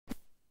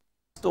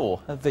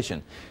restore her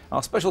vision.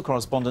 Our special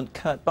correspondent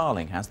Kurt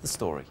Barling has the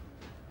story.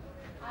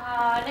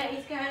 Ah, now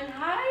he's going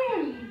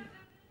home.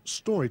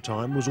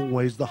 Storytime was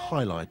always the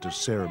highlight of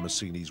Sarah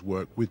Mansini's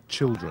work with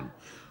children.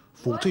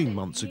 14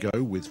 months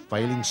ago, with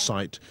failing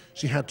sight,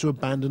 she had to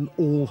abandon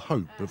all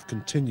hope of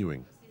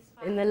continuing.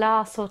 In the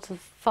last sort of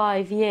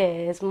 5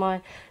 years,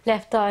 my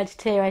left eye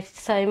deteriorated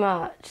so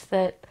much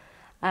that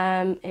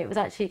it was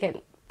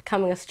actually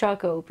becoming a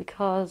struggle,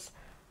 because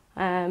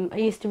I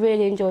used to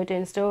really enjoy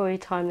doing story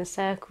time and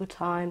circle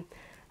time,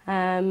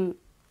 and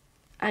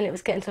it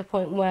was getting to a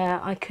point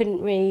where I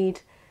couldn't read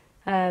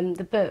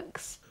the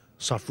books.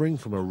 Suffering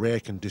from a rare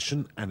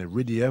condition,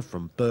 aniridia,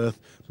 from birth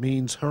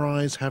means her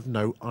eyes have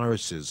no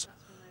irises.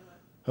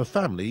 Her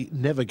family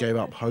never gave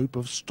up hope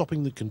of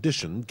stopping the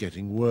condition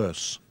getting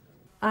worse.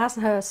 As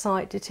her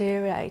sight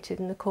deteriorated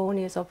and the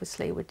corneas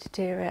obviously were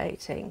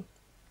deteriorating,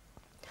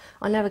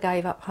 I never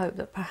gave up hope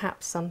that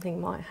perhaps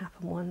something might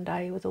happen one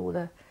day with all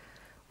the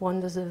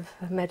wonders of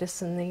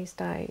medicine these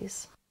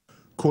days.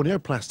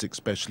 Corneoplastic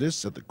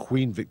specialists at the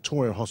Queen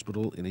Victoria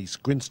Hospital in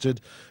East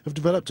Grinstead have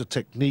developed a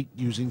technique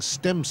using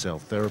stem cell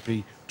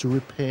therapy to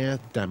repair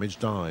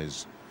damaged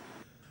eyes.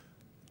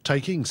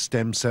 Taking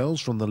stem cells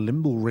from the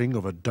limbal ring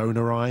of a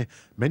donor eye,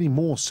 many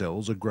more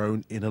cells are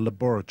grown in a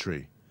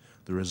laboratory.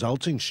 The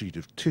resulting sheet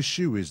of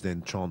tissue is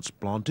then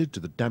transplanted to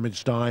the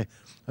damaged eye,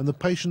 and the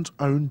patient's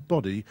own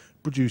body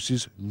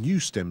produces new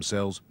stem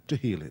cells to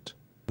heal it.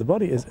 The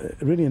body is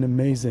really an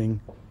amazing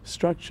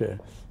structure.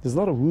 There's a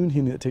lot of wound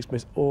healing that takes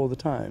place all the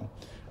time,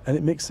 and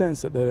it makes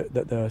sense that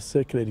there are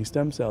circulating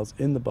stem cells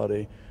in the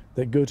body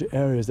that go to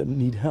areas that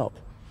need help.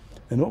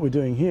 And what we're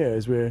doing here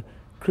is we're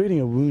creating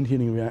a wound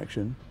healing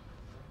reaction.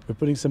 We're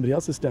putting somebody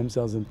else's stem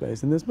cells in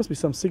place, and there must be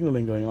some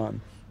signaling going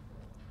on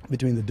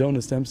between the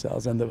donor stem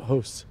cells and the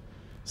hosts,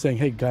 saying,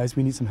 hey guys,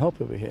 we need some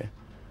help over here.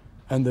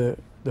 And the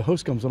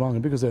host comes along,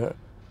 and because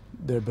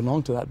they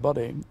belong to that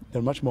body,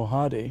 they're much more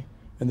hardy,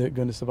 and they're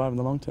going to survive in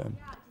the long term.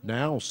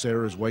 Now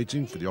Sarah's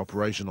waiting for the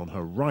operation on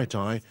her right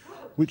eye,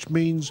 which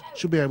means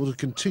she'll be able to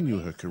continue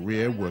her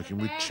career working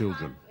with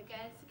children.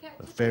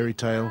 A fairy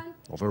tale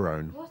of her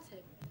own.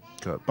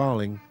 Kurt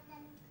Barling,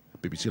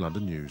 BBC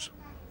London News.